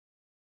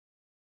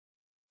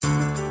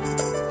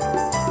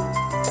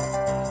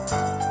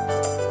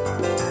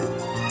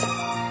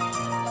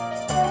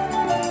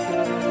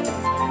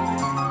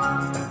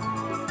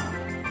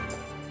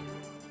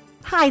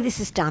Hi,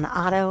 this is Donna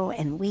Otto,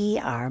 and we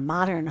are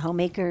Modern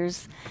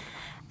Homemakers.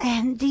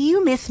 And do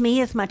you miss me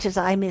as much as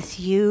I miss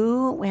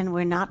you when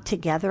we're not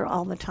together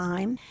all the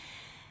time?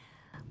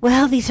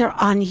 Well, these are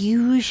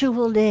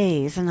unusual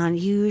days and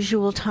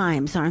unusual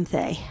times, aren't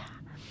they?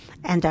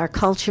 And our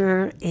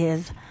culture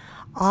is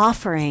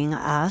offering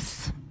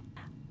us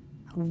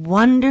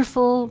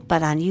wonderful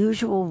but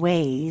unusual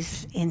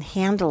ways in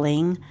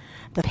handling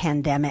the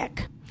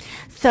pandemic.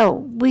 So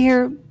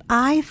we're,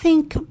 I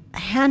think,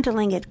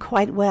 handling it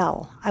quite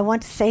well. I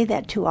want to say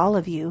that to all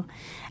of you.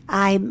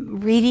 I'm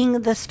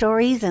reading the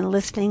stories and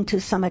listening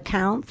to some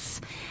accounts.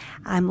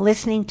 I'm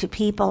listening to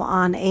people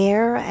on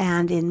air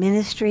and in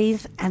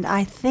ministries, and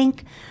I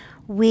think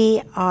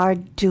we are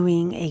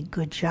doing a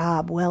good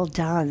job. Well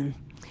done.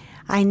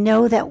 I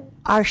know that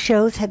our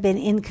shows have been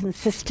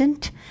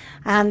inconsistent,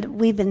 and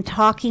we've been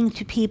talking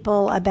to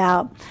people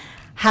about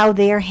how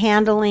they're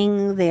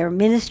handling their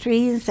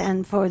ministries,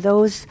 and for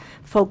those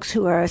folks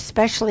who are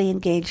especially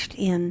engaged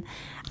in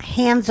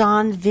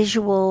hands-on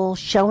visual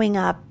showing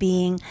up,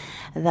 being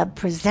the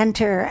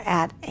presenter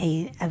at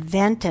an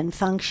event and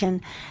function,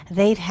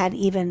 they've had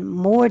even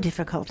more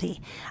difficulty.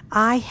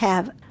 I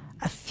have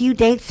a few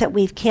dates that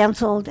we've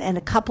canceled and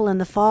a couple in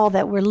the fall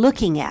that we're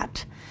looking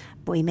at.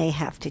 We may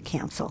have to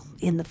cancel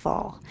in the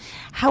fall.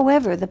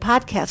 However, the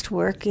podcast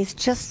work is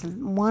just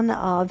one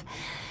of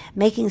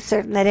making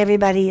certain that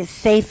everybody is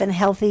safe and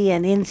healthy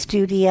and in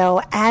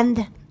studio.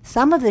 And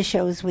some of the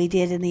shows we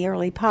did in the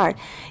early part,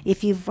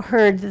 if you've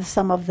heard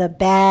some of the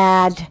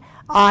bad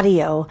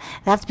audio,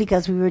 that's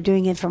because we were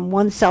doing it from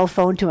one cell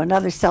phone to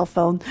another cell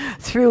phone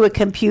through a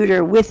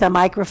computer with a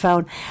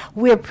microphone.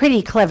 We're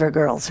pretty clever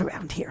girls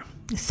around here.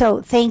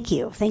 So thank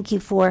you. Thank you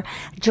for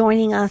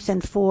joining us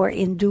and for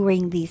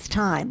enduring these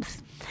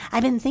times.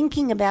 I've been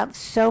thinking about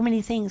so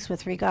many things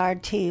with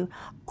regard to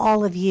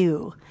all of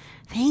you.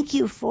 Thank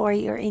you for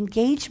your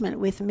engagement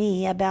with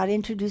me about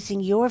introducing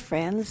your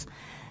friends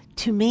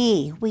to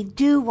me. We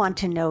do want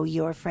to know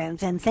your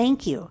friends, and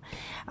thank you.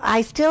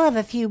 I still have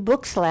a few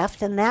books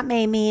left, and that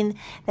may mean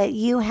that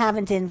you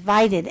haven't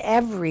invited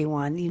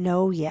everyone you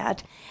know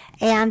yet.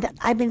 And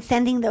I've been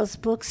sending those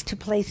books to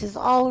places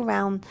all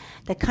around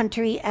the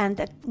country,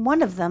 and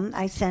one of them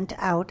I sent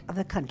out of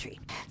the country.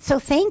 So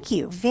thank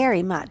you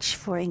very much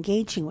for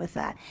engaging with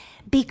that.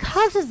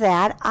 Because of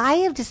that, I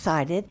have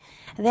decided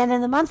that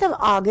in the month of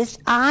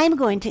August, I'm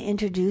going to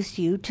introduce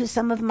you to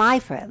some of my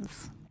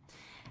friends.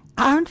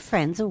 Aren't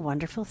friends a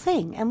wonderful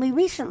thing? And we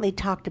recently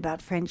talked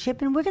about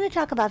friendship, and we're going to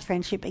talk about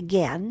friendship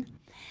again.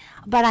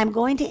 But I'm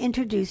going to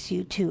introduce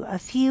you to a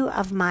few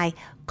of my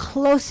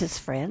closest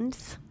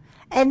friends,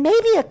 and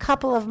maybe a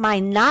couple of my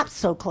not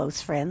so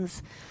close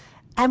friends,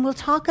 and we'll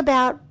talk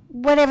about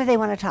whatever they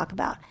want to talk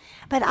about.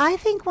 But I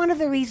think one of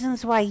the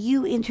reasons why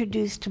you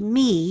introduced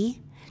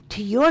me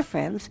to your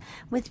friends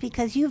was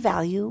because you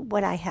value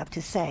what I have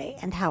to say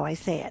and how I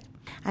say it.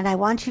 And I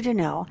want you to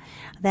know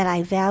that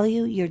I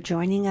value your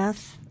joining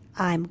us.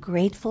 I'm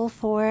grateful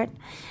for it.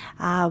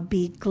 I'll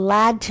be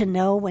glad to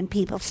know when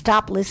people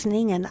stop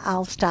listening and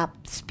I'll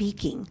stop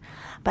speaking.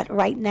 But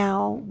right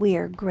now, we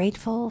are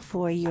grateful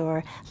for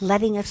your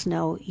letting us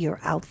know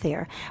you're out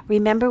there.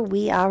 Remember,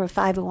 we are a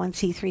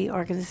 501c3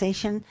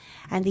 organization,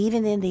 and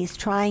even in these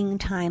trying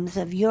times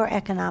of your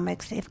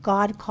economics, if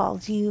God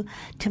calls you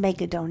to make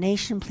a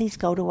donation, please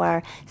go to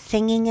our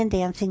Singing and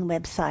Dancing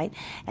website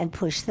and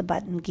push the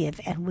button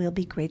Give, and we'll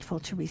be grateful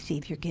to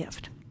receive your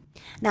gift.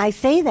 Now, I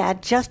say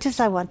that just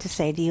as I want to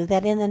say to you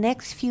that in the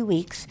next few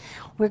weeks,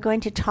 we're going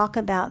to talk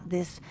about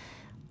this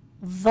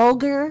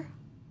vulgar,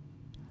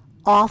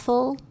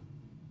 awful,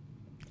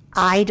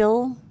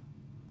 idle,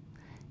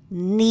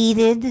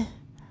 needed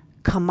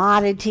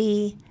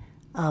commodity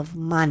of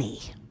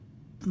money.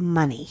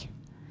 Money.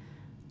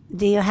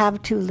 Do you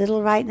have too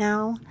little right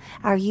now?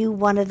 Are you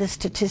one of the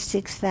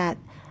statistics that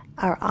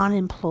are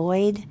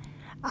unemployed?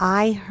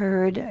 I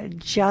heard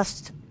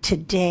just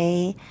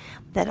today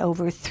that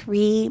over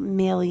 3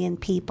 million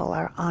people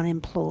are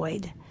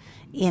unemployed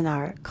in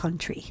our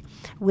country.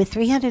 With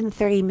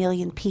 330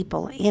 million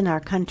people in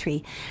our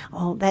country,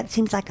 oh, that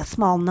seems like a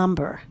small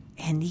number,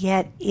 and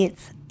yet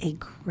it's a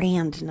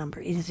grand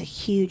number. It is a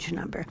huge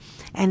number.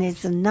 And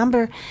it's a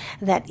number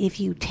that if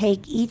you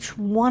take each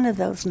one of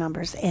those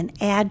numbers and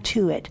add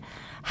to it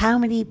how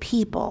many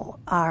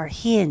people are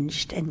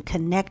hinged and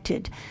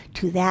connected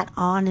to that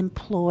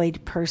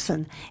unemployed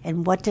person,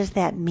 and what does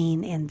that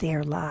mean in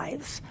their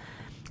lives?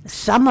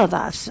 Some of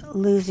us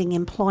losing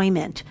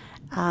employment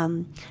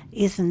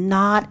is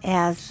not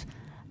as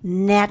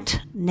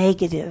net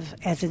negative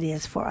as it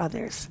is for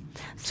others.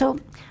 So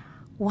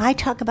why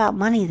talk about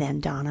money then,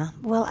 Donna?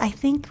 Well, I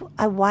think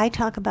why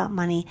talk about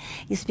money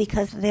is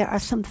because there are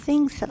some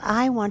things that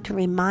I want to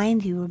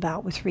remind you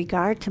about with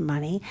regard to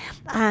money.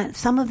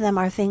 Some of them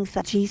are things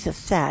that Jesus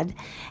said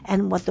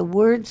and what the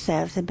Word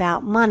says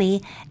about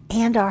money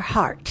and our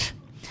heart.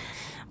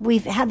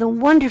 We've had the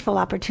wonderful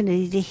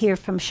opportunity to hear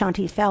from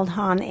Shaunti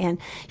Feldhahn and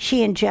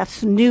she and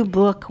Jeff's new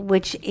book,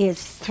 which is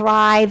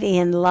Thrive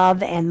in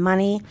Love and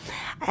Money.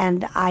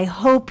 And I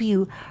hope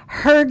you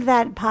heard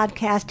that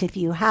podcast. If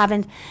you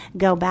haven't,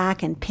 go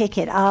back and pick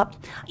it up.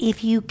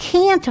 If you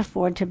can't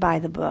afford to buy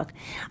the book,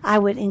 I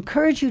would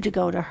encourage you to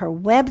go to her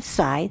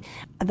website,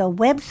 the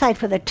website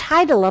for the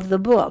title of the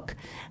book,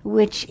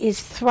 which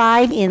is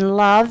Thrive in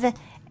Love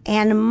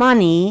and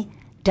Money.com,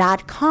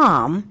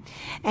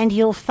 and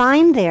you'll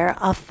find there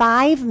a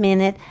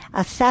 5-minute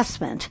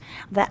assessment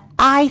that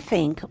I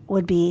think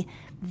would be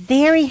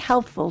very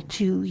helpful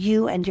to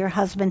you and your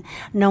husband,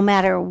 no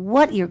matter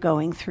what you're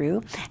going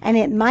through. And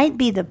it might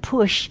be the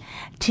push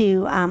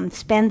to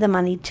spend the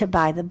money to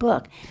buy the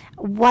book.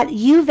 What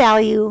you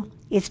value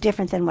is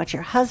different than what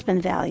your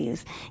husband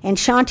values. And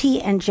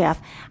Shaunti and Jeff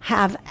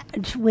have,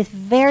 with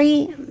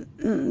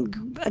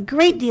a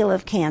great deal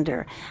of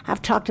candor,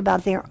 have talked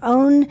about their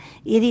own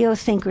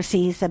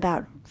idiosyncrasies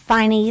about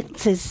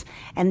finances,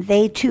 and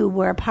they too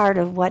were a part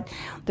of what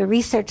the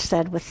research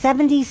said with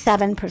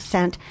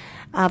 77%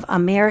 of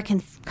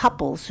American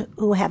couples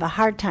who have a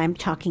hard time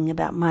talking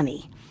about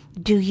money.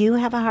 Do you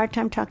have a hard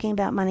time talking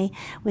about money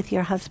with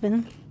your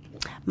husband?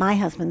 My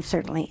husband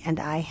certainly, and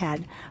I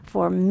had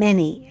for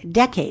many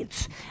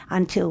decades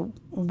until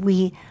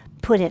we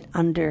put it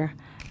under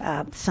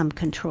some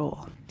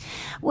control.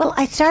 Well,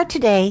 I start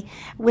today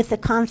with the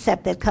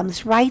concept that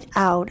comes right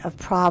out of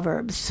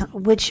Proverbs,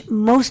 which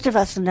most of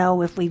us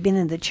know if we've been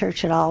in the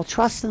church at all.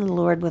 Trust in the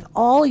Lord with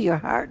all your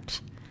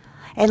heart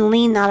and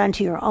lean not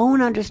unto your own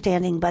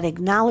understanding, but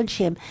acknowledge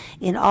him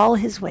in all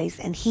his ways,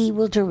 and he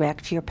will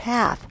direct your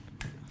path.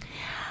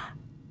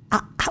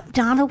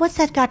 Donna, what's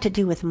that got to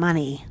do with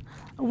money?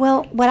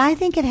 Well, what I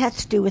think it has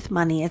to do with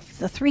money is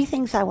the 3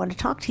 things I want to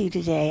talk to you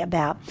today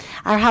about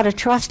are how to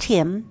trust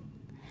him,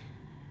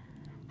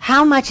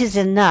 how much is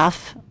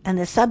enough, and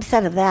the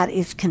subset of that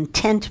is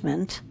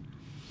contentment,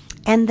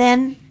 and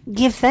then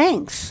give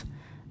thanks.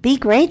 Be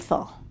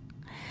grateful.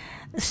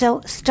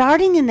 So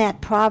starting in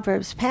that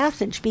Proverbs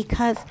passage,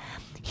 because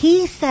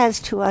he says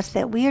to us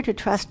that we are to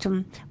trust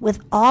him with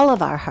all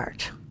of our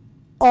heart.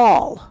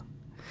 All.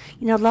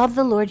 Love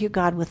the Lord your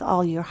God with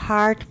all your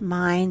heart,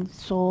 mind,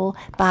 soul,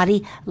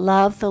 body.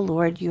 Love the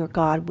Lord your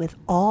God with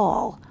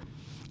all.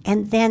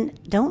 And then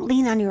don't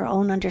lean on your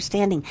own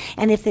understanding.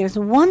 And if there's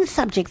one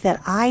subject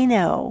that I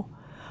know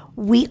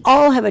we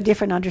all have a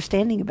different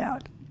understanding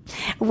about,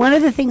 one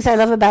of the things I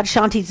love about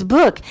Shaunti's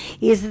book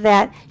is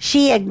that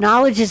she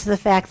acknowledges the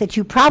fact that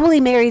you probably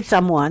married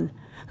someone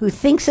who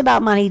thinks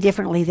about money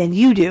differently than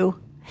you do.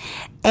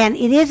 And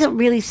it isn't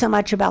really so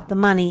much about the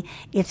money,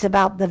 it's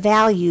about the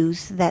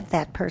values that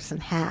that person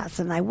has.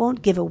 And I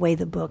won't give away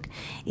the book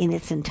in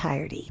its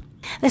entirety.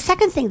 The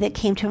second thing that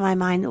came to my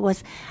mind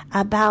was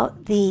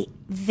about the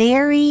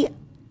very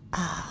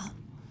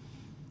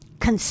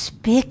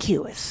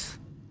conspicuous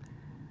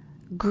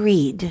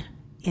greed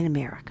in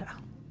America.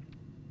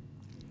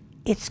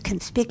 It's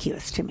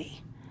conspicuous to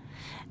me.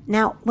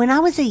 Now, when I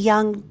was a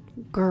young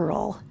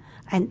girl,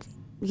 and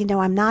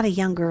I'm not a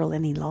young girl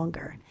any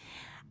longer,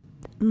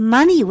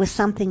 money was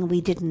something we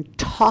didn't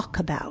talk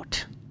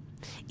about.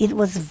 It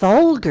was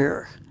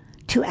vulgar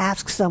to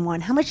ask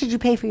someone, how much did you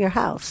pay for your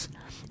house?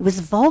 It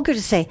was vulgar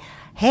to say,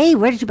 hey,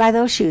 where did you buy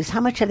those shoes?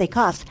 How much do they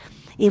cost?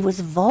 It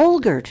was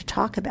vulgar to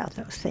talk about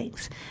those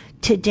things.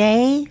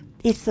 Today,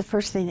 it's the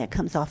first thing that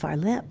comes off our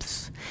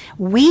lips.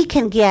 We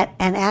can get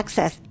and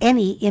access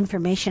any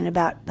information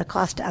about the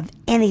cost of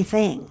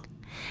anything.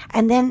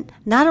 And then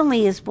not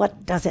only is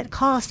what does it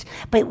cost,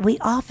 but we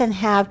often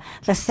have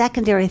the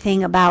secondary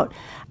thing about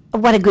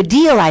what a good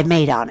deal I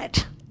made on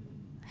it.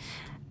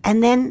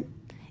 And then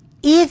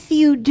if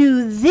you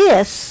do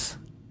this,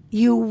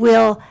 you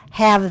will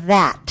have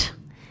that.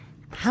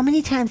 How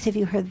many times have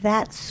you heard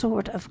that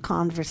sort of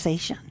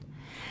conversation?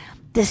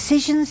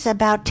 Decisions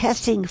about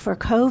testing for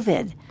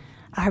COVID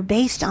are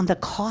based on the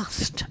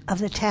cost of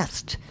the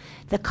test.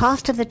 The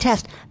cost of the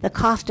test, the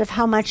cost of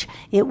how much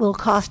it will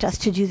cost us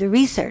to do the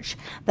research,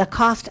 the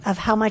cost of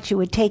how much it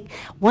would take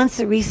once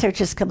the research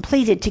is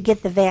completed to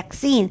get the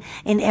vaccine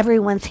in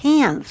everyone's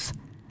hands.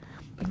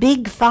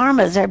 Big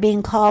pharmas are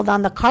being called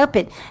on the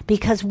carpet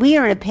because we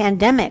are in a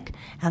pandemic,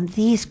 and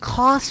these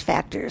cost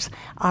factors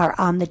are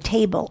on the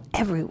table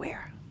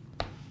everywhere.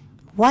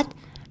 What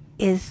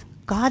is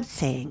God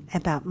saying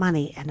about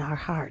money and our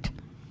heart?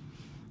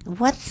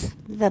 What's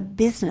the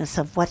business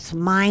of what's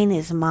mine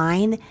is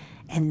mine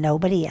and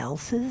nobody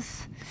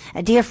else's?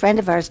 A dear friend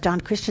of ours, Don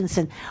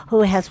Christensen,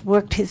 who has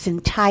worked his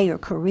entire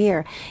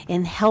career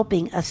in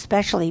helping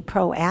especially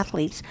pro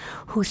athletes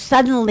who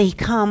suddenly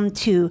come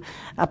to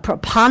a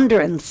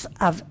preponderance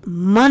of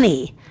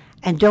money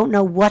and don't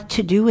know what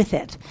to do with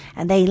it.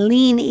 And they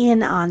lean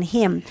in on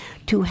him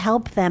to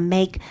help them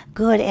make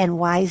good and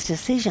wise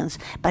decisions,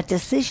 but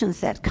decisions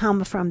that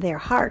come from their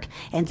heart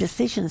and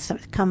decisions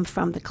that come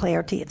from the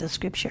clarity of the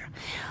Scripture.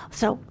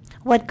 So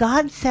what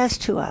God says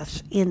to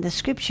us in the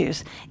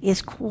Scriptures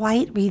is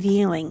quite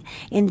revealing.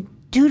 In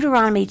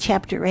Deuteronomy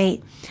chapter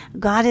 8,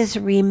 God is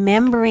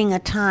remembering a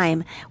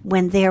time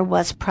when there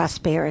was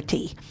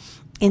prosperity.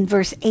 in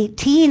verse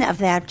 18 of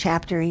that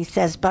chapter, he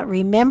says, "But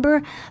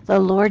remember the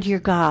Lord your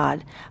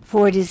God,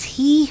 for it is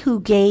he who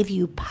gave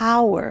you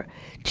power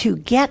to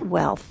get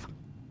wealth,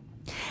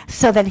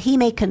 so that he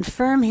may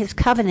confirm his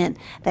covenant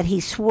that he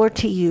swore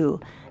to you,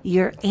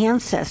 your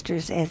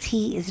ancestors, as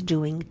he is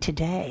doing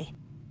today."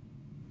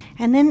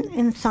 And then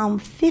in Psalm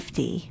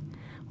 50,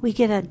 we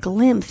get a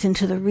glimpse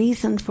into the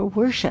reason for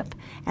worship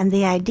and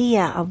the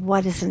idea of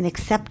what is an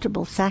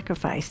acceptable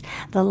sacrifice.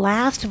 The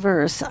last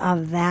verse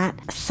of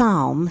that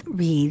psalm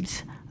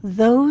reads,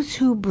 "Those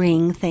who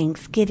bring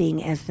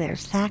thanksgiving as their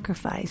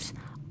sacrifice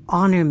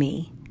honor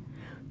me.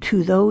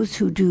 To those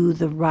who do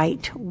the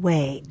right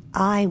way,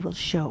 I will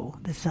show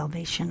the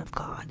salvation of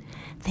God."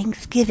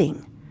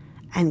 Thanksgiving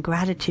and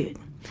gratitude.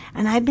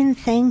 And I've been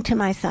saying to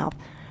myself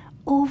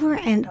over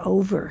and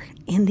over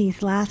in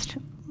these last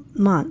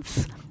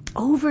months,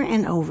 over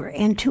and over,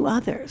 and to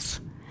others,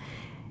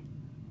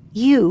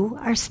 you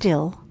are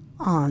still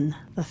on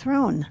the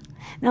throne.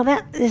 Now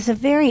that is a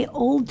very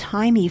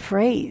old-timey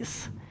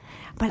phrase,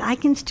 but I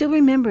can still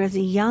remember as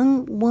a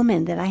young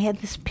woman that I had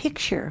this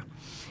picture.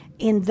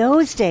 In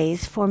those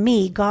days, for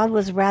me, God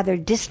was rather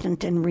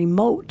distant and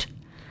remote,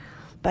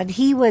 but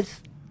he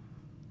was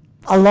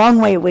a long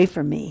way away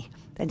from me,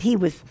 that he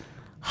was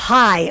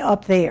high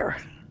up there,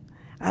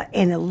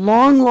 in a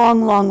long,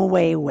 long, long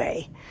way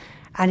away.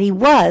 And he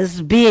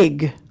was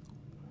big,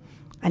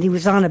 and he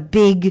was on a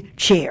big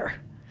chair,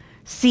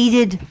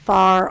 seated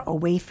far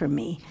away from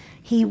me.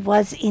 He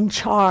was in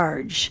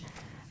charge,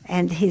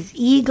 and his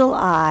eagle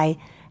eye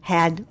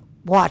had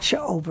watch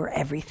over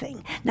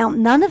everything. Now,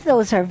 none of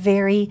those are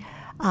very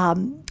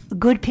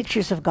good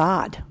pictures of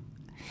God.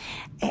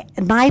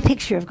 My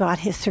picture of God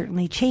has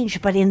certainly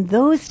changed, but in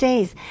those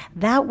days,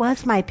 that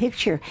was my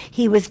picture.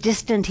 He was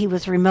distant, he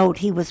was remote,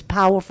 he was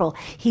powerful,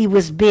 he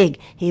was big,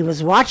 he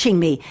was watching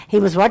me. He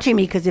was watching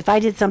me because if I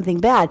did something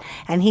bad,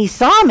 and he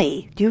saw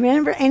me. Do you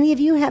remember, any of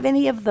you have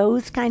any of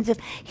those kinds of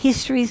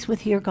histories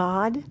with your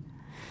God?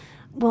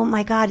 Well,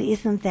 my God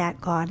isn't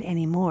that God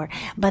anymore.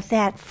 But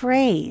that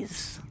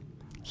phrase,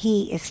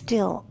 "He is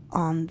still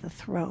on the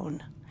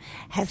throne,"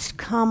 has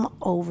come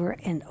over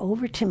and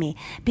over to me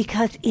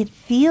because it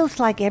feels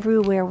like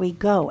everywhere we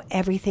go,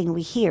 everything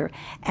we hear,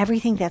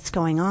 everything that's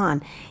going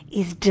on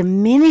is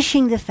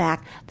diminishing the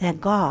fact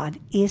that God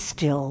is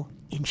still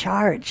in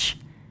charge.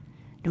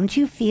 Don't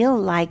you feel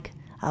like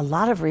a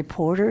lot of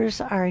reporters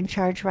are in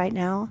charge right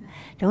now?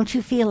 Don't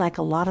you feel like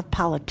a lot of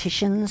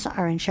politicians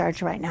are in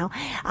charge right now?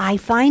 I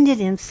find it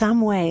in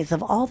some ways,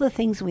 of all the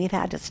things we've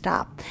had to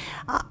stop.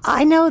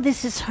 I know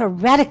this is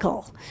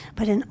heretical,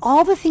 but in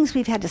all the things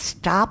we've had to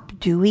stop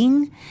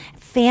doing,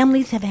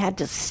 families have had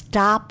to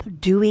stop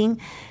doing,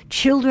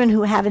 children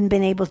who haven't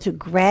been able to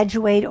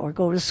graduate or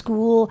go to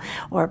school,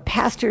 or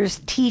pastors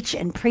teach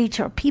and preach,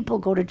 or people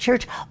go to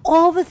church,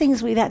 all the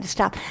things we've had to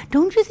stop.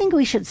 Don't you think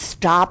we should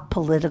stop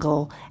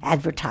political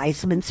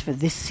advertisements for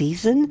this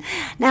season?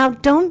 Now,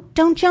 don't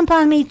jump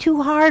on me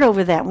too hard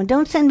over that one.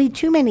 Don't send me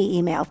too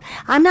many emails.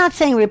 I'm not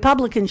saying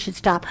Republicans should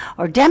stop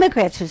or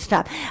Democrats should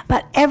stop,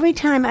 but every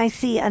time I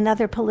see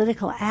another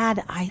political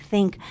ad, I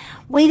think,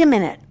 wait a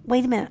minute.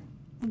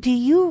 Do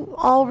you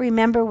all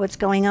remember what's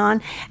going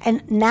on?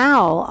 And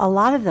now a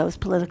lot of those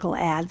political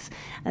ads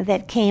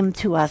that came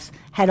to us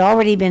had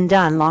already been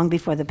done long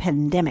before the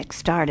pandemic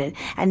started.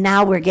 And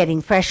now we're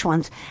getting fresh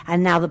ones.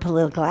 And now the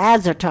political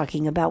ads are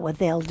talking about what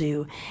they'll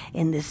do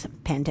in this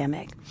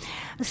pandemic.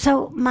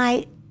 So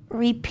my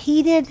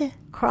repeated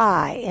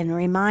cry and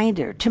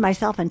reminder to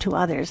myself and to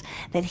others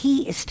that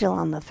he is still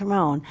on the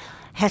throne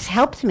has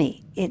helped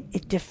me.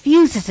 It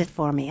diffuses it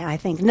for me. I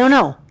think,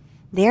 no,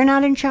 they're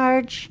not in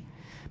charge.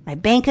 My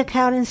bank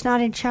account is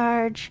not in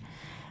charge.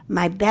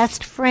 My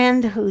best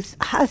friend whose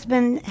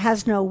husband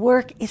has no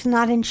work is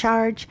not in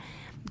charge.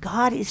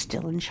 God is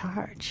still in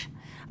charge.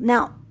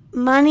 Now,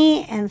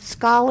 money and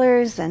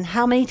scholars and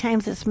how many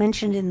times it's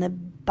mentioned in the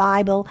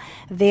Bible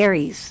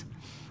varies.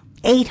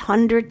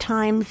 800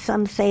 times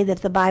some say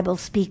that the Bible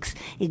speaks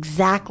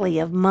exactly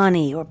of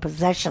money or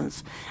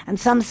possessions. And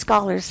some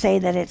scholars say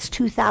that it's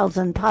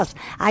 2,000 plus.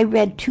 I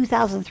read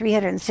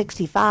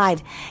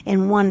 2,365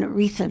 in one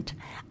recent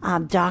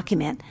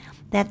document,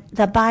 that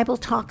the Bible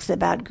talks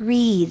about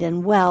greed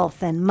and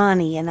wealth and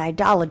money and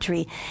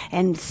idolatry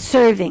and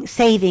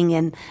saving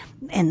and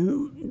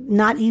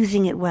not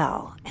using it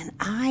well. And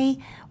I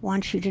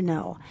want you to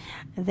know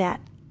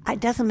that it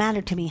doesn't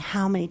matter to me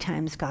how many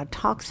times God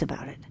talks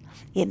about it.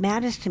 It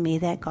matters to me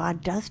that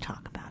God does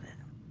talk about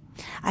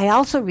it. I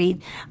also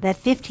read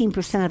that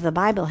 15% of the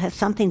Bible has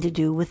something to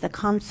do with the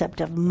concept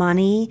of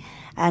money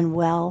and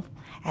wealth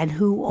and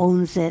who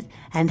owns it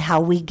and how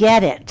we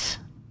get it.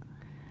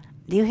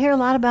 Do you hear a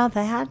lot about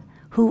that?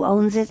 Who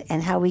owns it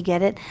and how we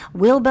get it?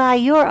 We'll buy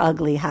your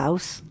ugly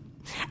house.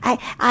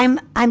 I'm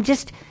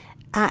just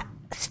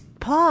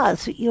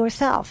pause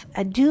yourself.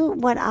 Do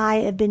what I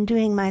have been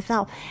doing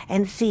myself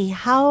and see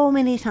how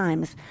many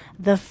times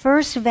the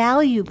first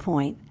value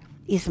point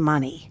is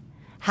money.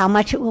 How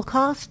much it will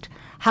cost,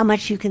 how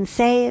much you can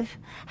save,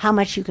 how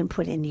much you can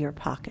put in your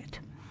pocket.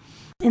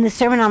 In the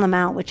Sermon on the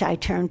Mount, which I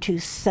turn to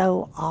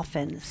so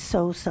often,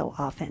 so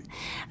often,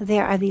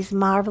 there are these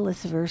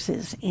marvelous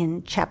verses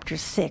in chapter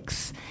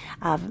 6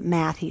 of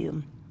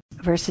Matthew,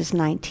 verses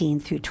 19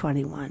 through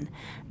 21.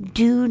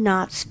 Do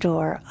not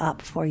store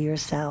up for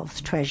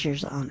yourselves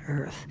treasures on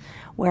earth,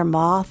 where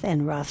moth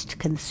and rust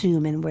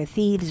consume and where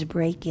thieves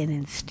break in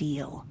and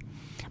steal.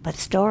 But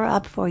store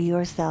up for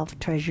yourself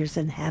treasures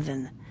in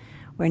heaven,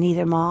 where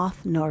neither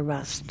moth nor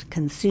rust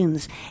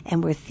consumes,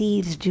 and where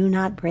thieves do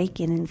not break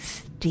in and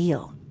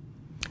steal.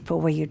 For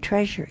where your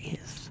treasure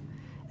is,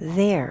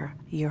 there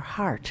your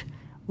heart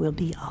will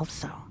be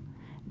also.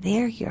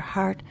 There your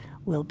heart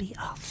will be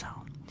also.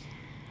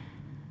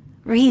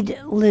 Read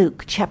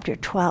Luke chapter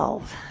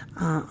 12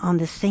 on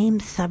the same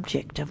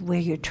subject of where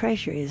your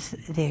treasure is,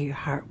 there your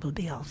heart will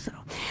be also.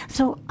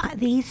 So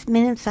these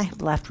minutes I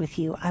have left with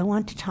you, I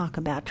want to talk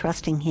about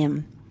trusting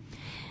Him.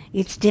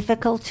 It's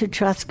difficult to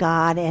trust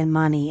God and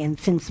money, and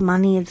since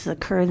money is the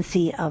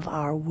currency of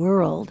our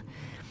world,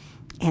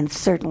 and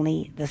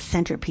certainly the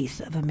centerpiece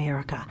of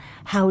America,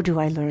 how do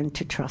I learn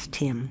to trust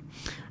Him?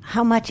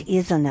 How much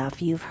is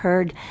enough? You've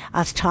heard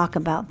us talk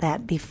about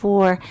that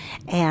before,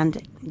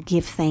 and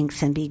give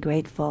thanks and be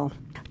grateful.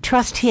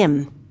 Trust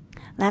Him.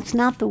 That's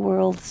not the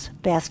world's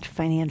best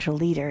financial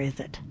leader, is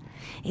it?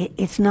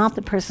 It's not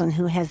the person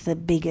who has the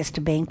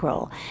biggest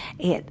bankroll.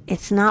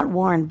 It's not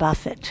Warren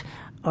Buffett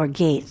or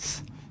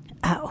Gates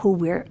who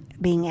we're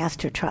being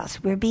asked to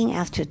trust. We're being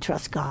asked to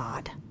trust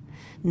God,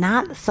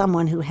 not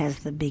someone who has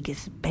the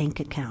biggest bank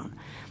account.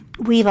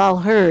 We've all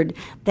heard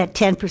that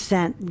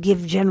 10%,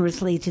 give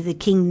generously to the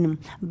kingdom,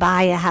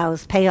 buy a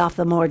house, pay off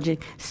the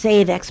mortgage,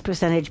 save X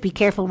percentage, be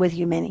careful with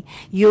your money.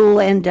 You'll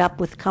end up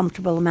with a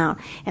comfortable amount.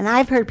 And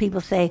I've heard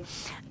people say,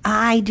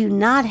 I do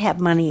not have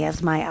money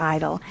as my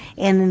idol,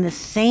 and in the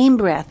same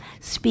breath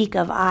speak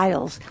of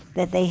idols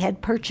that they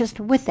had purchased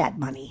with that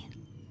money.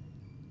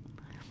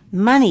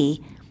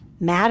 Money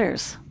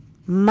matters.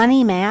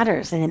 Money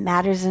matters, and it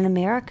matters in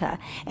America.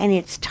 And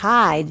it's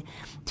tied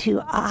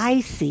to, I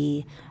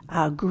see,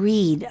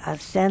 greed, a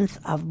sense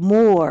of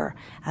more,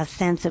 a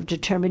sense of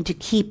determined to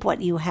keep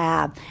what you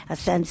have, a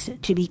sense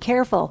to be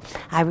careful.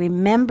 I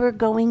remember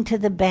going to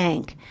the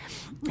bank,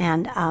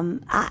 and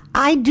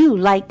I do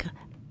like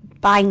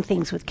buying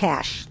things with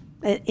cash.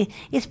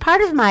 It's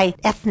part of my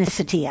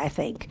ethnicity, I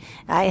think.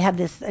 I have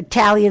this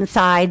Italian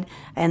side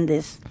and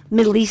this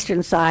Middle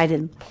Eastern side,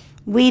 and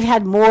we've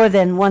had more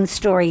than one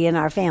story in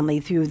our family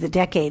through the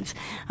decades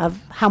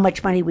of how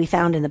much money we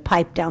found in the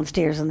pipe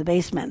downstairs in the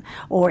basement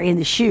or in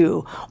the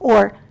shoe.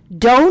 Or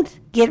don't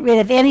get rid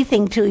of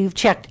anything till you've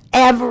checked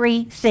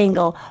every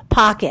single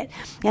pocket.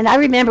 And I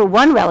remember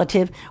one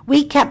relative,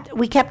 we kept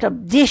a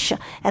dish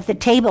at the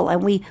table,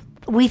 and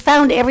we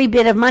found every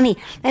bit of money,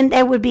 and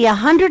there would be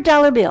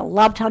 $100 bill,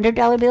 loved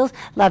 $100 bills,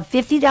 loved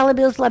 $50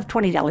 bills, loved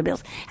 $20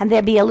 bills, and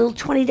there'd be a little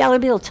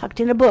 $20 bill tucked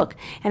in a book,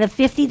 and a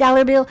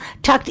 $50 bill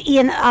tucked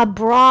in a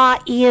bra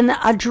in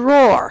a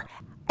drawer.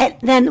 And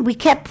then we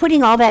kept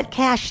putting all that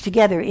cash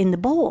together in the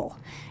bowl.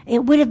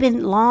 It would have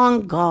been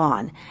long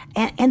gone.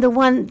 And the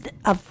one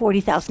of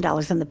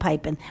 $40,000 in the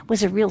pipe and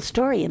was a real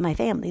story in my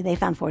family. They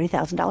found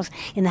 $40,000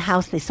 in the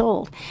house they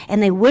sold.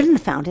 And they wouldn't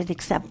have found it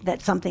except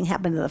that something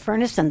happened to the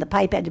furnace and the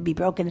pipe had to be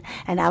broken,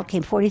 and out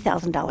came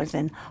 $40,000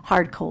 in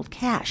hard, cold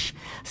cash.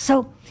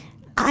 So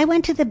I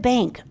went to the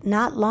bank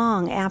not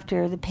long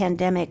after the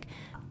pandemic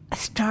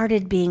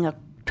started being a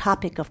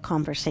topic of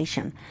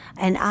conversation.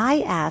 And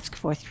I asked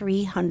for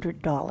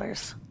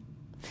 $300.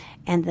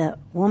 And the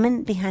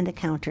woman behind the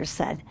counter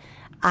said,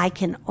 I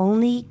can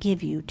only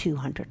give you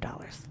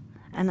 $200.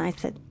 And I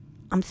said,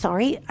 I'm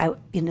sorry,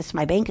 this is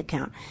my bank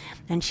account.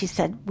 And she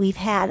said, we've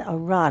had a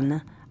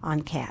run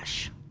on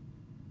cash.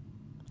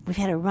 We've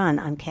had a run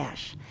on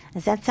cash.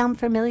 Does that sound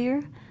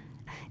familiar?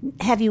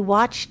 Have you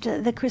watched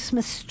the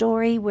Christmas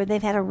Story where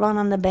they've had a run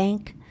on the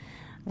bank?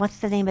 What's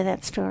the name of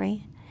that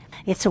story?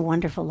 It's a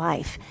Wonderful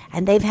Life.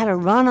 And they've had a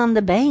run on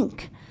the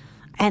bank.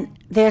 And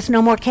there's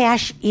no more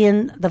cash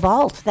in the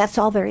vault. That's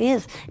all there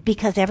is,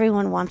 because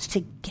everyone wants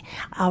to.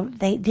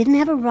 They didn't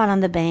have a run on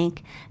the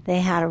bank.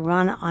 They had a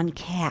run on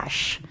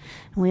cash.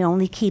 We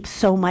only keep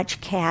so much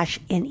cash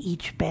in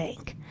each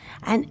bank.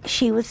 And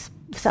she was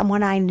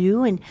someone I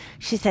knew, and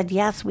she said,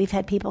 yes, we've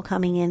had people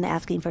coming in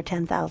asking for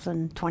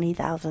 $10,000,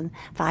 $20,000,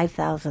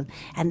 $5,000,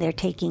 and they're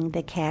taking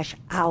the cash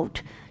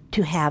out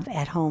to have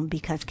at home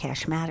because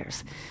cash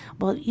matters.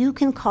 Well, you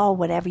can call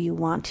whatever you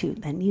want to,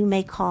 and you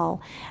may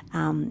call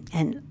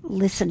and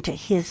listen to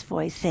his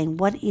voice saying,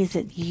 what is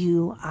it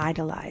you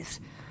idolize?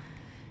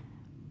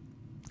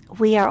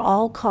 We are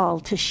all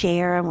called to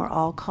share, and we're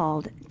all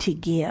called to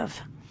give.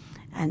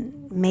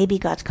 And maybe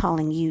God's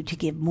calling you to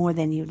give more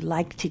than you'd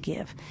like to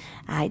give.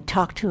 I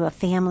talked to a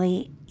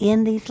family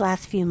in these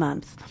last few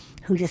months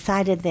who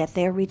decided that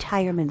their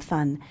retirement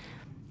fund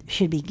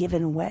should be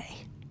given away.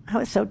 I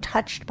was so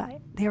touched by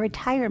it. Their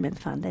retirement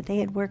fund that they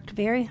had worked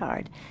very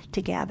hard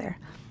to gather.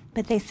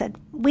 But they said,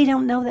 we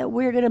don't know that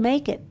we're going to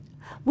make it.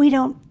 We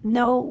don't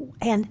know.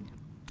 And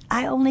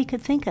I only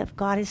could think of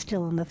God is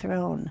still on the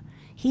throne.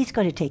 He's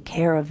going to take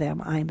care of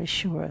them, I'm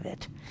sure of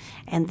it.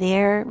 And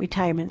their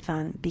retirement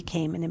fund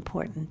became an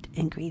important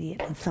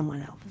ingredient in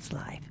someone else's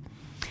life.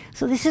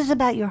 So this is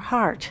about your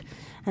heart.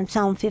 And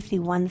Psalm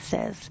 51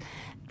 says,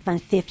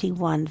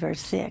 51 verse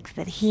 6,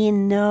 that he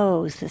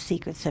knows the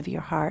secrets of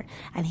your heart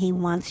and he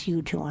wants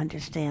you to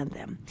understand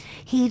them.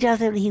 He does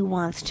it, he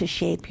wants to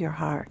shape your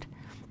heart.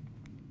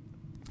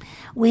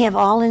 We have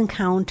all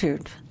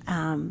encountered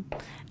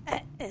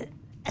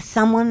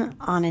someone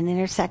on an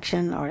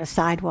intersection or a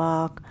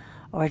sidewalk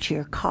or at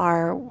your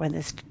car when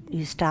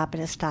you stop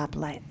at a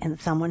stoplight, and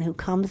someone who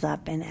comes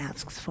up and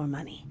asks for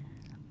money.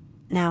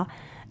 Now,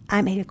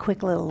 I made a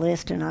quick little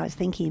list, and I was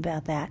thinking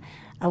about that,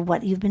 of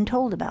what you've been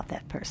told about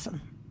that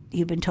person.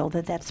 You've been told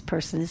that that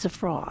person is a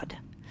fraud.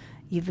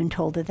 You've been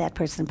told that that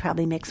person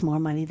probably makes more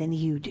money than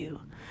you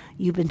do.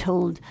 You've been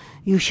told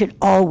you should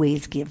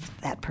always give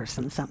that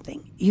person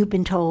something. You've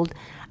been told,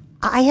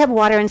 I have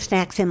water and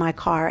snacks in my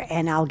car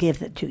and I'll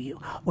give it to you.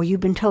 Or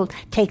you've been told,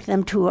 take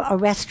them to a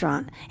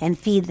restaurant and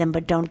feed them,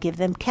 but don't give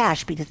them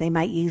cash because they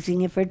might be using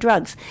it for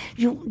drugs.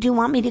 Do you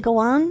want me to go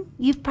on?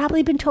 You've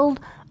probably been told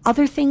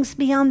other things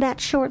beyond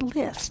that short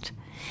list.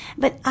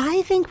 But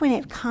I think when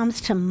it comes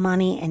to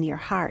money and your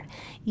heart,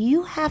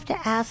 you have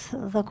to ask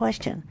the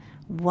question,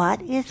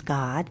 what is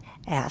God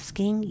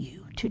asking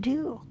you to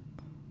do?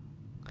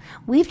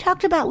 We've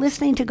talked about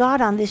listening to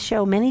God on this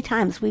show many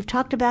times. We've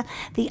talked about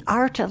the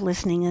art of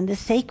listening and the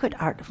sacred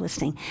art of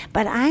listening.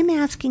 But I'm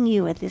asking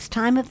you at this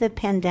time of the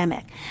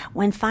pandemic,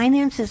 when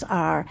finances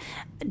are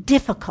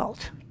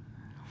difficult,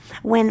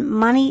 when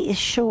money is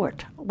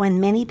short,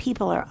 when many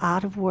people are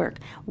out of work,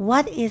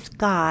 what is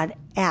God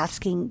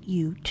asking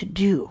you to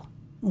do?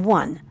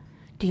 1,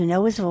 do you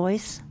know his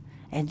voice?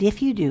 And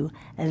if you do,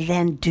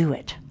 then do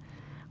it.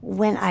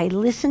 When I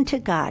listen to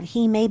God,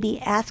 he may be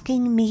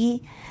asking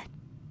me,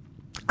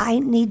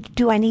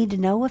 do I need to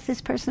know if this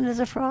person is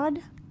a fraud?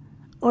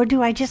 Or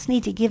do I just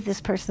need to give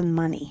this person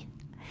money?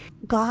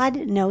 God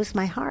knows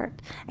my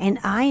heart. And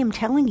I am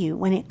telling you,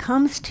 when it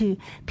comes to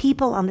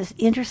people on this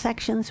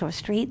intersections or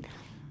street,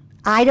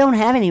 I don't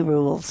have any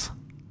rules.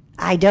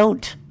 I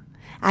don't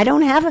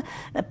have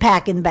a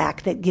pack and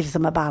back that gives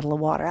them a bottle of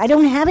water. I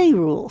don't have any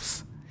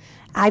rules.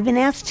 I've been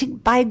asked to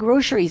buy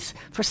groceries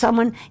for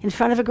someone in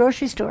front of a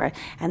grocery store,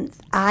 and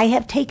I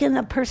have taken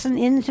a person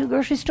into a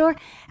grocery store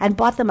and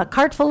bought them a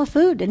cart full of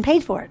food and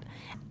paid for it.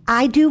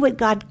 I do what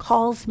God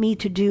calls me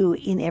to do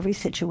in every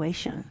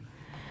situation.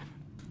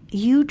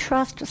 You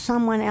trust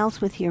someone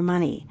else with your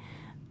money.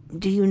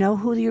 Do you know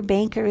who your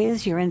banker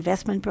is, your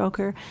investment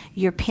broker,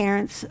 your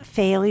parents'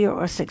 failure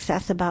or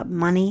success about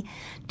money?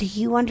 Do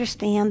you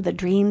understand the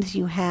dreams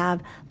you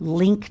have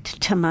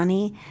linked to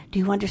money? Do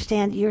you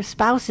understand your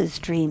spouse's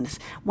dreams?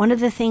 One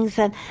of the things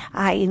that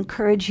I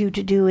encourage you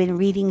to do in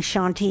reading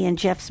Shanti and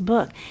Jeff's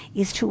book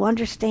is to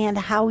understand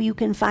how you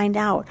can find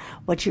out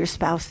what your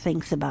spouse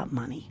thinks about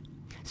money.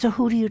 So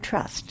who do you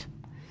trust?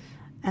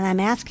 And I'm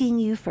asking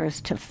you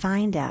first to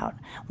find out,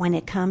 when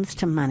it comes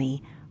to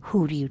money,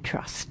 who do you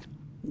trust?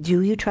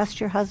 Do you trust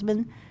your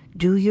husband?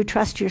 Do you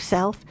trust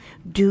yourself?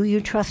 Do you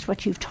trust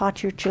what you've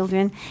taught your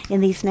children? In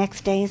these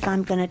next days,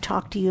 I'm going to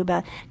talk to you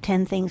about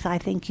 10 things I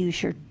think you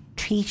should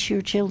teach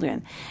your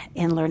children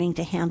in learning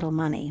to handle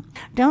money.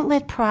 Don't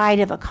let pride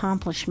of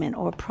accomplishment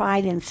or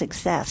pride in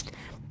success,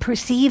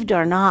 perceived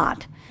or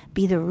not,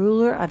 be the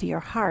ruler of your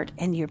heart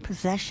and your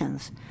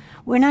possessions.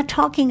 We're not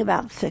talking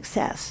about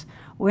success.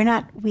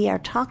 We are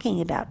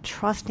talking about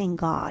trusting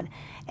God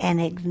and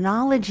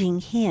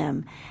acknowledging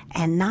him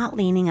and not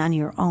leaning on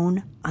your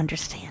own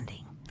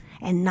understanding.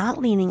 In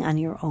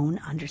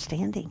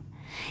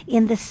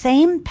the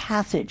same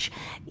passage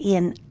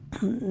in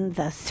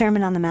the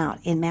Sermon on the Mount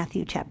in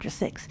Matthew chapter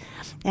 6,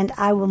 and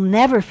I will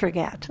never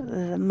forget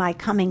my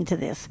coming to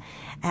this.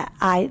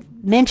 I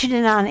mentioned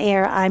it on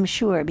air, I'm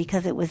sure,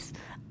 because it was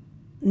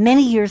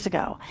many years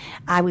ago.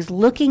 I was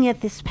looking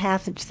at this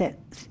passage that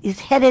is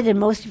headed in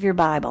most of your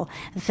Bible.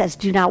 It says,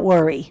 do not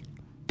worry,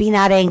 be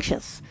not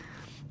anxious,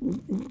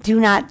 do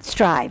not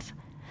strive.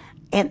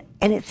 And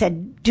it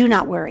said, do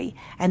not worry.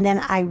 And then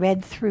I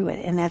read through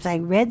it. And as I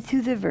read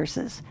through the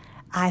verses,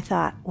 I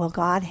thought, well,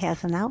 God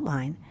has an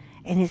outline.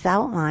 And his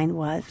outline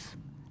was,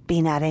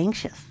 be not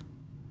anxious,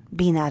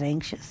 be not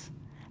anxious.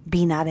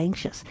 Be not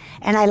anxious.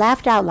 And I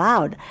laughed out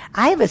loud.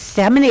 I have a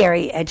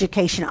seminary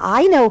education.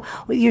 I know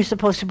you're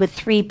supposed to put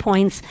 3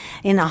 points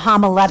in a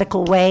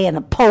homiletical way, and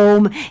a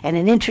poem, and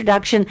an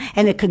introduction,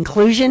 and a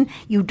conclusion.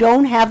 You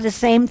don't have the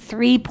same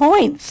 3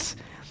 points.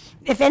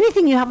 If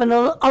anything, you have an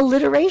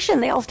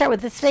alliteration. They all start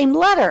with the same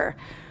letter.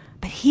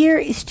 But here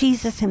is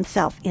Jesus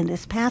himself in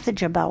this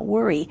passage about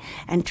worry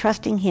and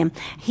trusting him.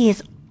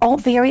 His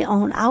very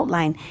own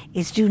outline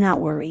is do not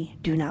worry,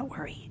 do not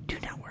worry, do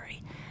not worry.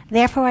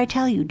 Therefore, I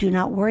tell you, do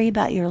not worry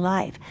about your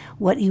life,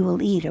 what you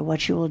will eat or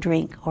what you will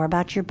drink, or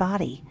about your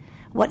body,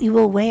 what you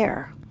will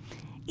wear.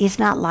 Is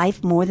not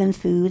life more than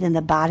food and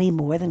the body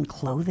more than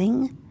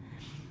clothing?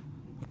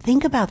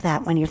 Think about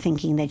that when you're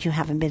thinking that you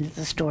haven't been to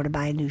the store to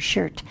buy a new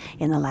shirt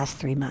in the last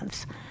 3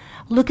 months.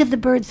 Look at the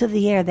birds of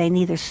the air. They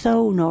neither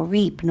sow nor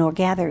reap nor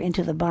gather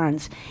into the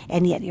barns,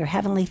 and yet your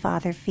heavenly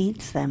Father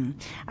feeds them.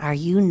 Are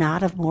you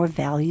not of more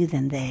value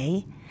than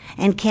they?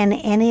 And can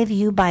any of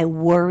you, by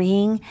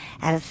worrying,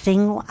 add a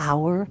single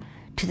hour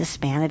to the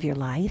span of your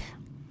life?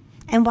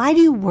 And why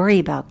do you worry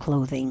about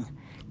clothing?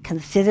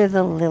 Consider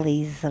the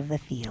lilies of the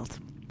field,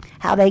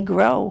 how they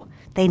grow.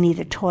 They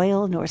neither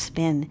toil nor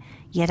spin.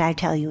 Yet I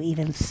tell you,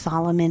 even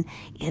Solomon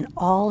in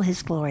all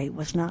his glory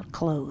was not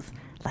clothed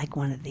like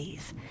one of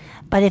these.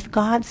 But if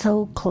God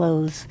so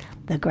clothes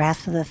the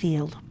grass of the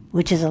field,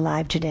 which is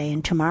alive today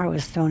and tomorrow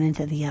is thrown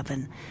into the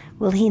oven,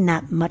 will he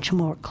not much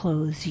more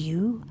clothe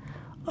you,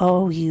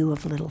 O you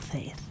of little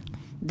faith?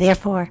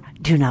 Therefore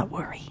do not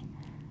worry,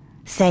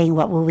 saying,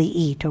 what will we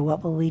eat, or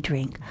what will we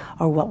drink,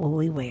 or what will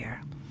we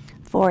wear?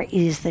 For it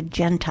is the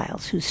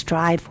Gentiles who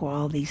strive for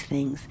all these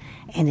things,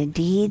 and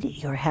indeed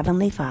your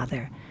heavenly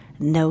Father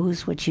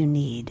knows what you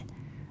need.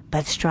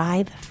 But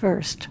strive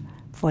first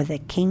for the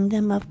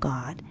kingdom of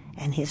God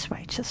and his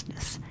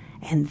righteousness,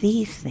 and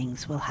these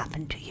things will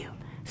happen to you.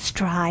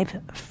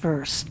 Strive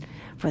first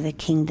for the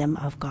kingdom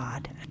of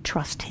God.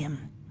 Trust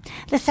him.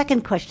 The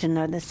second question,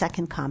 or the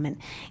second comment,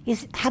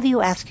 is, have you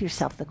asked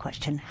yourself the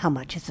question, how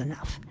much is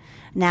enough?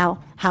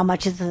 Now, how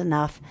much is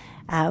enough?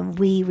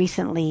 We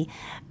recently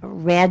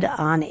read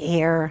on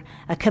air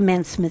a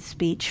commencement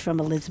speech from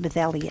Elizabeth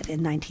Elliot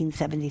in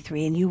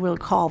 1973, and you will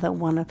recall that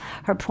one of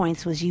her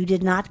points was, you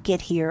did not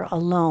get here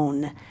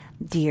alone,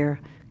 dear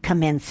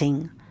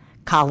commencing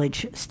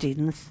college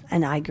students,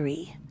 and I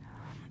agree.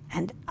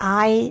 And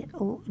I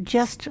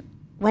just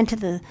went to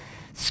the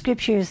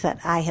scriptures that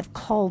I have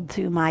culled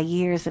through my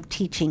years of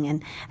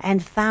teaching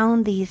and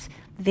found these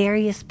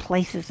various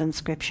places in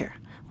Scripture,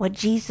 what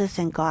Jesus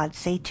and God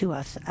say to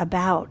us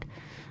about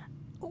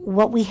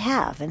what we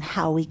have and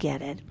how we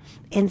get it.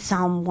 In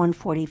Psalm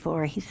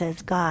 144, he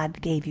says,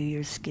 God gave you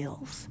your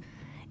skills.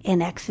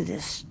 In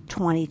Exodus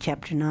 20,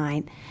 chapter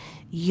 9,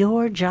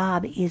 your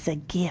job is a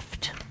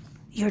gift.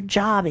 Your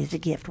job is a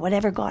gift,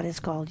 whatever God has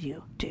called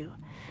you to.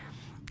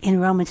 In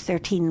Romans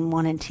 13,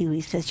 1 and 2,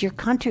 he says, your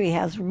country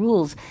has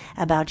rules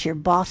about your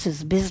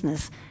boss's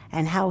business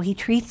and how he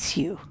treats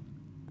you.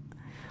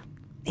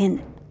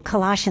 In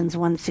Colossians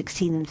 1,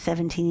 16 and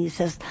 17, he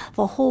says,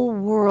 the whole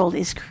world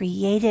is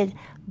created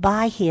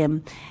by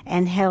him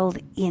and held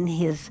in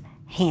his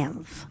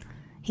hands.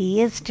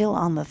 He is still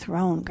on the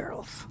throne,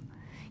 girls.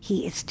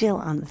 He is still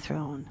on the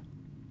throne.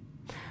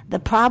 The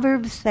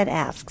Proverbs that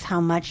asks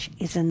how much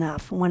is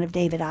enough, one of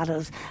David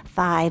Otto's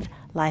 5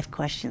 life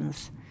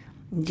questions.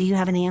 Do you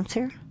have an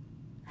answer?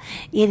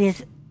 It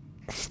is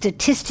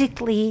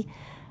statistically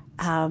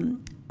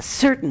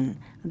certain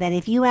that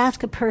if you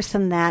ask a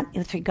person that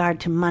with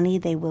regard to money,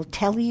 they will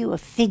tell you a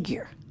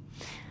figure.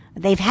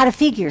 They've had a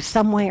figure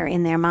somewhere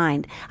in their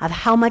mind of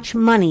how much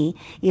money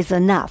is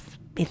enough.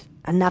 It's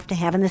enough to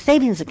have in the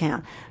savings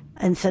account.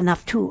 It's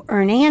enough to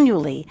earn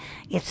annually.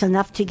 It's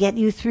enough to get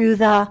you through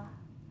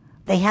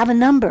they have a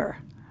number.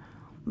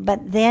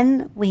 But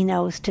then we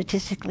know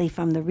statistically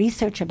from the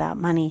research about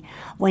money,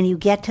 when you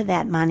get to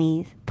that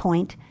money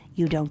point,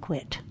 you don't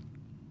quit.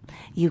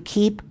 You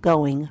keep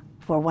going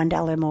for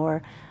 $1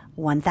 more,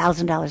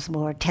 $1,000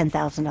 more,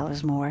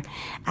 $10,000 more.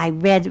 I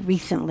read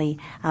recently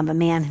of a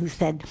man who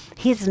said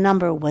his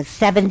number was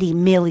 $70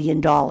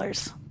 million.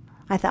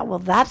 I thought, well,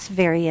 that's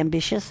very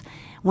ambitious.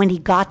 When he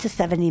got to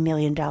 $70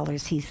 million,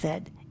 he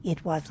said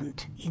it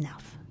wasn't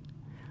enough.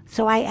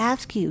 So I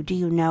ask you, do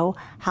you know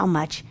how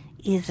much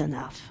is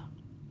enough?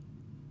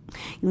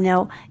 You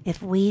know,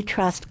 if we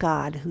trust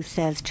God, who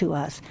says to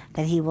us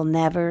that he will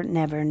never,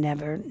 never,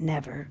 never,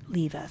 never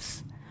leave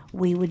us,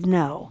 we would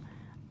know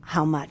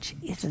how much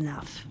is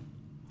enough.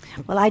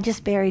 Well, I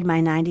just buried my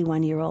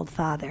 91-year-old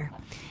father.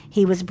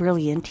 He was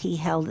brilliant. He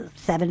held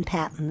 7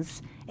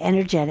 patents,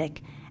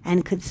 energetic,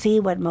 and could see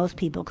what most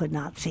people could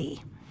not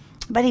see.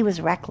 But he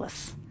was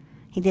reckless.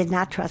 He did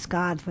not trust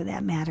God, for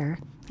that matter.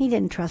 He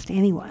didn't trust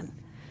anyone.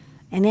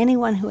 And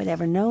anyone who had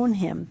ever known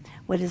him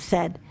would have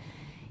said,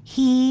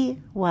 he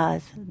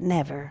was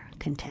never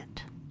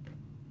content.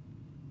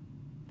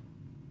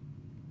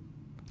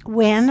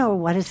 When or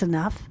what is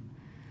enough?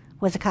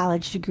 Was a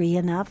college degree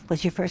enough?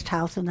 Was your first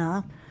house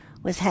enough?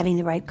 Was having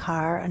the right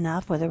car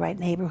enough, or the right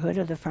neighborhood,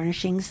 or the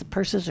furnishings, the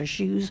purses or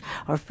shoes,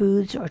 or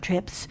foods or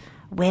trips?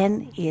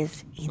 When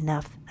is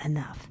enough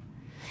enough?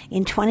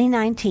 In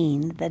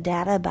 2019, the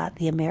data about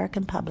the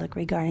American public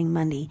regarding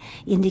money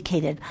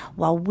indicated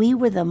while we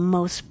were the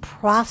most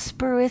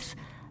prosperous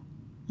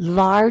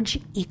large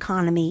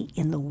economy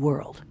in the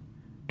world,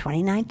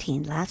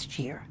 2019, last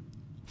year,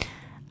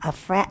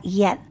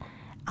 yet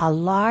a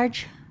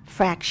large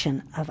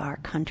fraction of our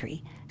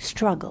country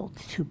struggled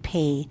to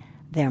pay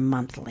their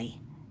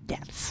monthly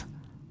debts,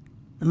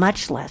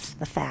 much less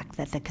the fact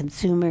that the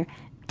consumer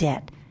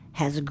debt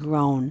has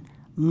grown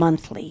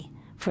monthly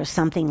for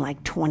something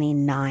like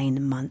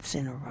 29 months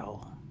in a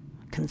row,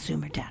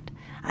 consumer debt.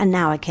 And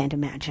now I can't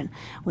imagine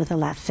with the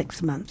last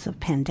 6 months of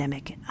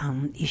pandemic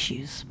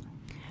issues.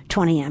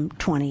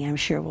 2020, I'm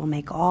sure, will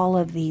make all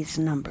of these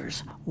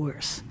numbers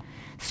worse.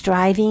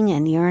 Striving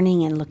and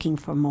yearning and looking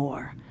for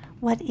more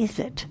What is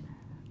it?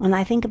 When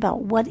I think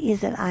about what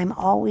is it I'm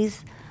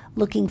always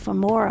looking for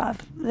more of,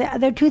 there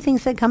are two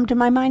things that come to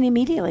my mind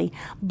immediately.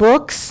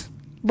 Books,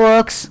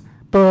 books,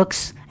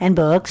 books, and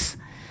books,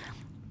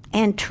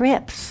 and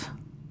trips.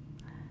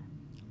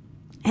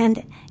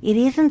 And it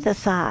isn't the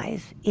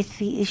size, it's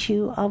the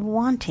issue of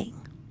wanting.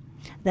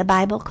 The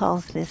Bible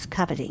calls this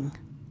coveting.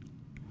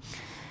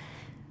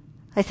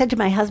 I said to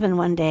my husband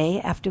one day,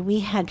 after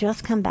we had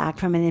just come back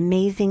from an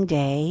amazing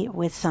day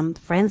with some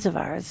friends of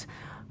ours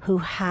who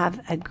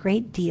have a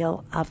great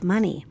deal of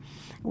money.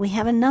 We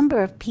have a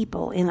number of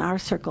people in our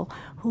circle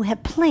who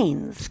have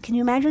planes. Can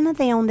you imagine that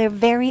they own their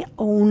very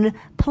own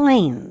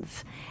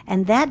planes?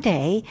 And that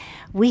day,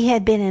 we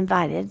had been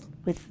invited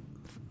with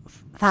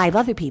 5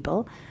 other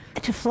people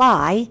to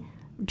fly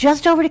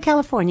just over to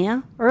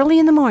California early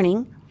in the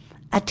morning,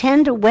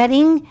 attend a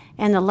wedding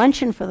and a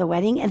luncheon for the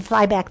wedding, and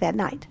fly back that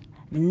night.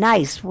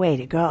 Nice way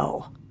to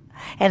go.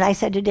 And I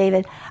said to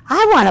David,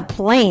 I want a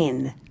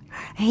plane.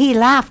 He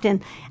laughed,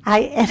 and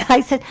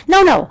I said,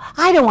 no,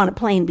 I don't want a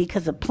plane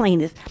because a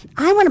plane is,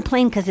 I want a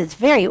plane because it's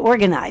very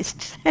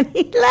organized. And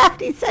he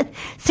laughed. He said,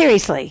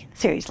 seriously.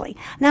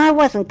 Now, I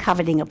wasn't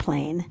coveting a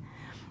plane,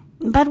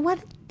 but what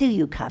do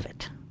you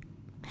covet?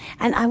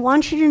 And I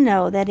want you to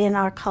know that in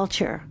our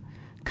culture,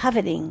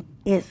 coveting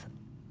is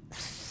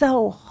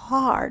so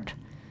hard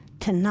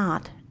to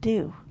not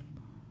do.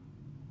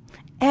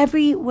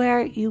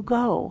 Everywhere you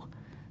go,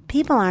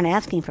 people aren't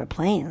asking for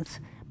planes,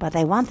 but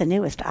they want the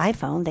newest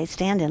iPhone. They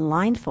stand in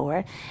line for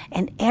it.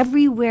 And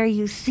everywhere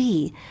you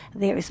see,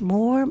 there is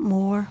more.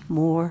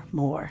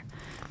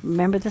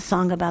 Remember the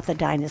song about the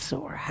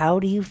dinosaur? How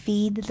do you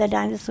feed the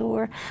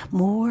dinosaur?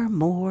 More.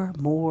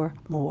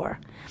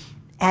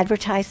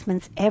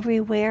 Advertisements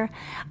everywhere.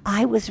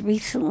 I was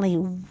recently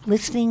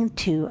listening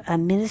to a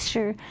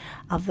minister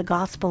of the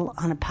gospel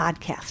on a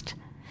podcast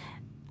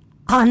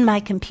on my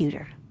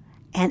computer,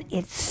 and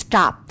it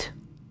stopped.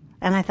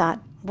 And I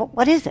thought,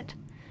 what is it?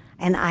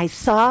 And I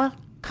saw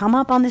come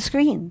up on the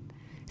screen,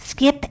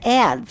 skip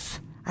ads.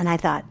 And I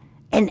thought,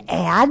 an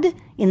ad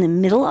in the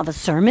middle of a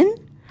sermon?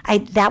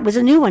 That was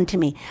a new one to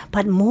me.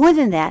 But more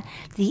than that,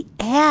 the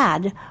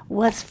ad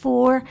was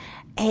for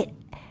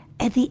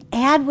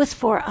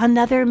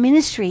another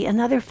ministry,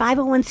 another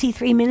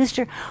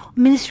 501c3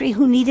 ministry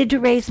who needed to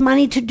raise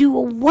money to do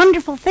a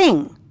wonderful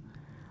thing.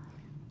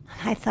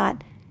 And I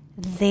thought,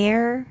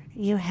 there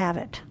you have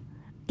it.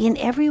 In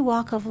every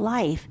walk of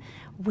life,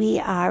 we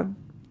are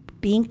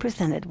being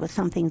presented with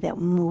something that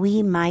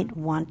we might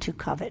want to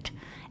covet.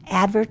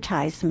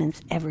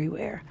 Advertisements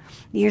everywhere.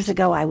 Years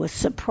ago, I was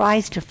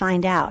surprised to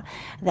find out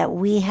that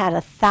we had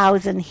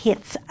 1,000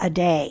 hits a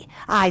day.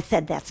 I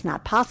said that's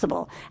not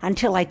possible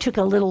until I took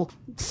a little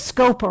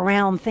scope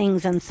around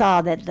things and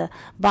saw that the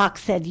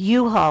box said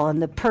U-Haul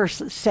and the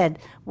purse said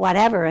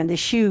whatever and the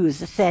shoes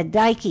said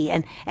Nike,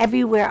 and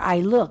everywhere I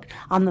looked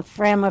on the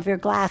frame of your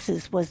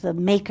glasses was the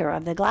maker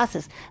of the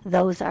glasses.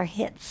 Those are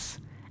hits.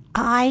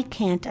 I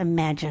can't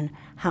imagine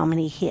how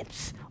many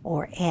hits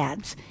or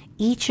ads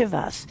each of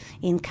us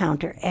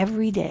encounter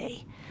every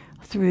day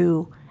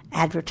through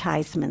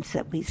advertisements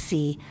that we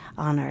see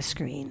on our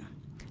screen.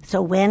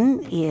 So when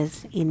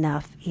is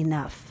enough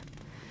enough?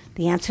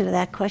 The answer to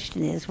that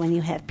question is when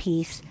you have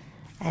peace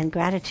and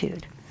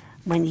gratitude,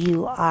 when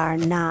you are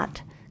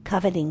not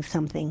coveting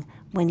something,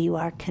 when you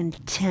are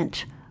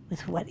content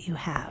with what you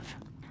have.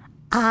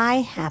 I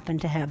happen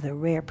to have the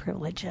rare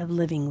privilege of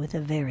living with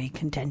a very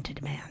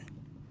contented man.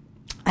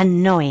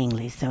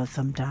 Annoyingly so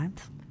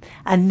sometimes.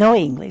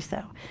 Annoyingly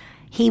so.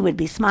 He would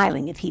be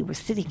smiling if he were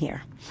sitting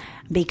here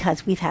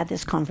because we've had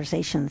this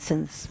conversation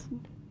since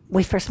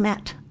we first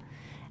met.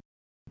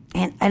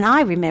 And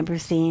I remember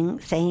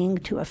saying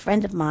to a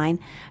friend of mine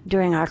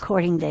during our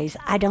courting days,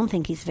 I don't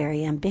think he's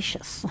very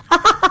ambitious.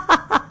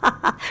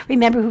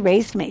 Remember who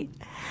raised me?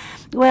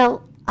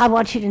 Well, I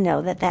want you to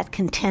know that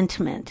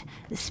contentment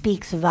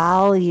speaks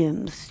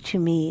volumes to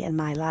me in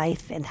my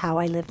life and how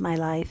I live my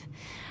life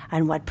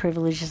and what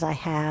privileges I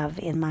have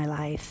in my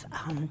life.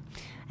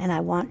 And I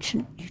want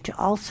you to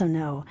also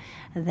know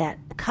that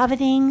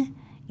coveting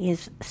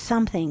is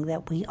something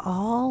that we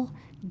all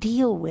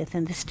deal with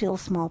in the still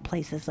small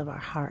places of our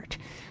heart.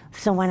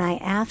 So when I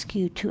ask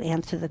you to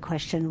answer the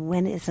question,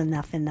 when is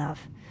enough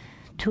enough,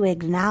 to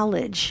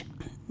acknowledge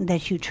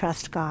that you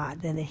trust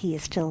God and that He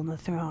is still on the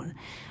throne.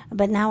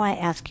 But now I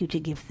ask you to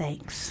give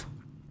thanks.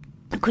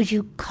 Could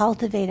you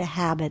cultivate a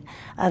habit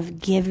of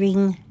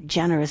giving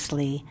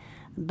generously,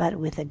 but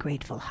with a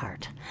grateful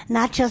heart?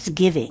 Not just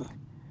giving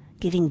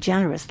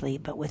generously,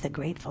 but with a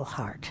grateful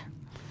heart.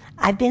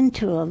 I've been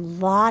to a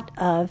lot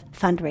of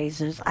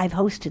fundraisers. I've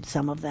hosted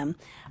some of them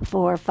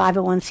for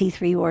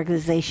 501c3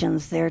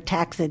 organizations. They're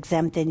tax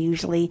exempt, and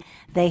usually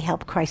they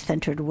help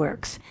Christ-centered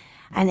works.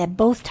 And at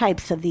both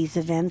types of these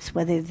events,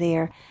 whether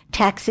they're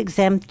tax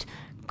exempt,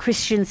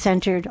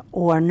 Christian-centered,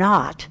 or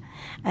not,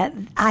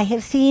 I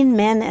have seen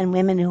men and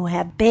women who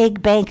have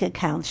big bank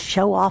accounts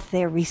show off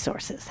their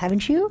resources.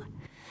 Haven't you?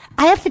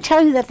 I have to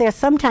tell you that there's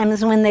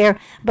sometimes when they're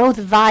both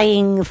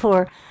vying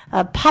for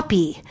a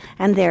puppy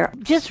and they're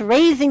just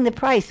raising the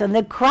price and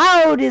the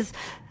crowd is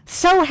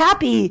so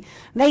happy.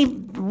 They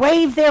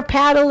wave their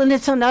paddle and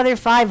it's another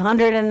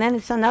 500 and then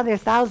it's another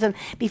 1,000.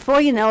 Before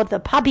you know it, the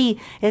puppy,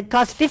 it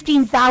costs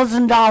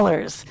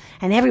 $15,000.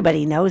 And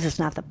everybody knows it's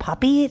not the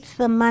puppy, it's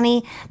the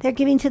money they're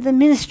giving to the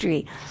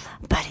ministry.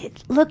 But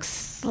it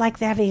looks like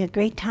they're having a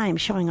great time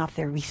showing off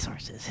their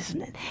resources,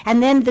 isn't it?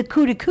 And then the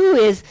coup de coup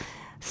is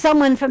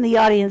someone from the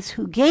audience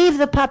who gave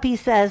the puppy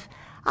says,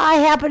 I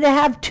happen to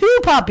have 2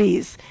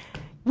 puppies.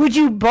 Would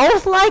you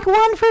both like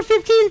one for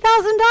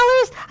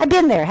 $15,000? I've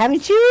been there,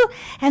 haven't you?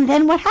 And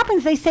then what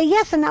happens? They say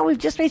yes, and now we've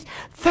just raised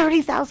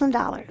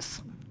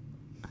 $30,000.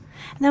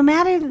 No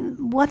matter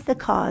what the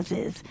cause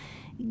is,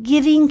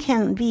 giving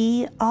can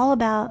be all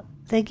about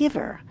the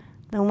giver,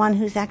 the one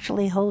who's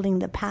actually holding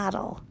the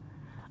paddle.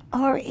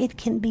 Or it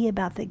can be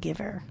about the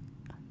giver,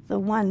 the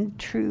one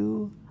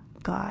true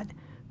God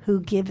who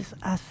gives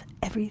us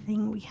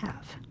everything we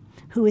have,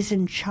 who is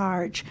in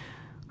charge,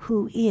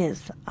 who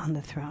is on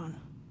the throne.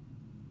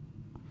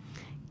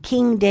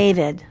 King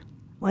David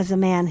was a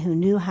man who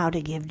knew how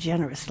to give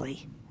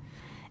generously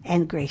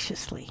and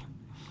graciously.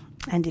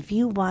 And if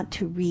you want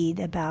to read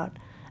about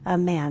a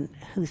man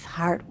whose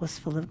heart was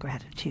full of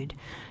gratitude,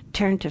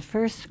 turn to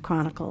 1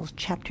 Chronicles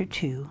chapter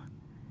 2,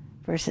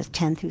 verses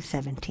 10 through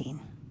 17.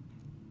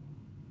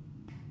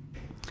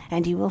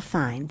 And you will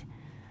find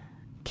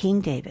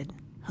King David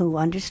who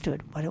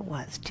understood what it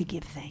was to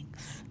give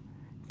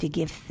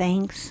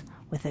thanks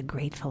with a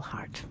grateful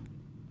heart.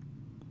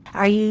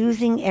 Are you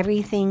using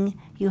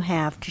everything you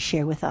have to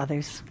share with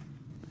others?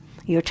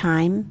 Your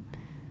time,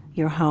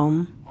 your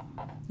home,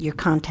 your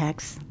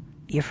contacts,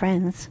 your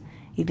friends.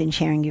 You've been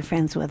sharing your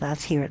friends with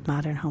us here at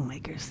Modern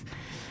Homemakers.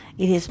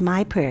 It is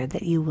my prayer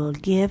that you will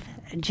give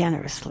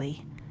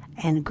generously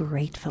and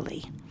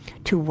gratefully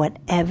to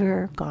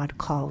whatever God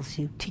calls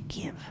you to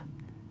give.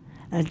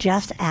 Now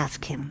just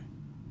ask him,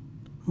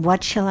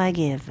 what shall I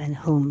give and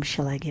whom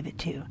shall I give it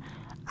to?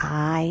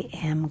 I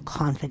am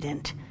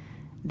confident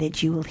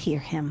that you will hear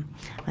him,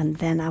 and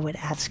then I would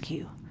ask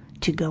you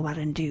to go out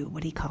and do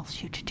what he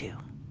calls you to do.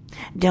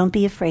 Don't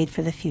be afraid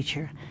for the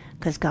future,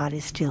 because God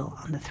is still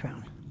on the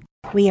throne.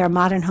 We are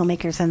Modern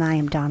Homemakers, and I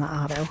am Donna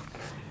Otto.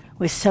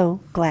 We're so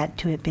glad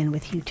to have been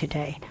with you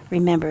today.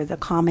 Remember, the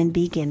common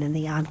begin and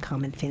the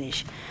uncommon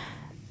finish.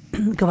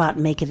 Go out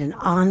and make it an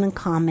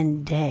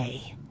uncommon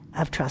day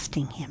of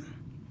trusting him.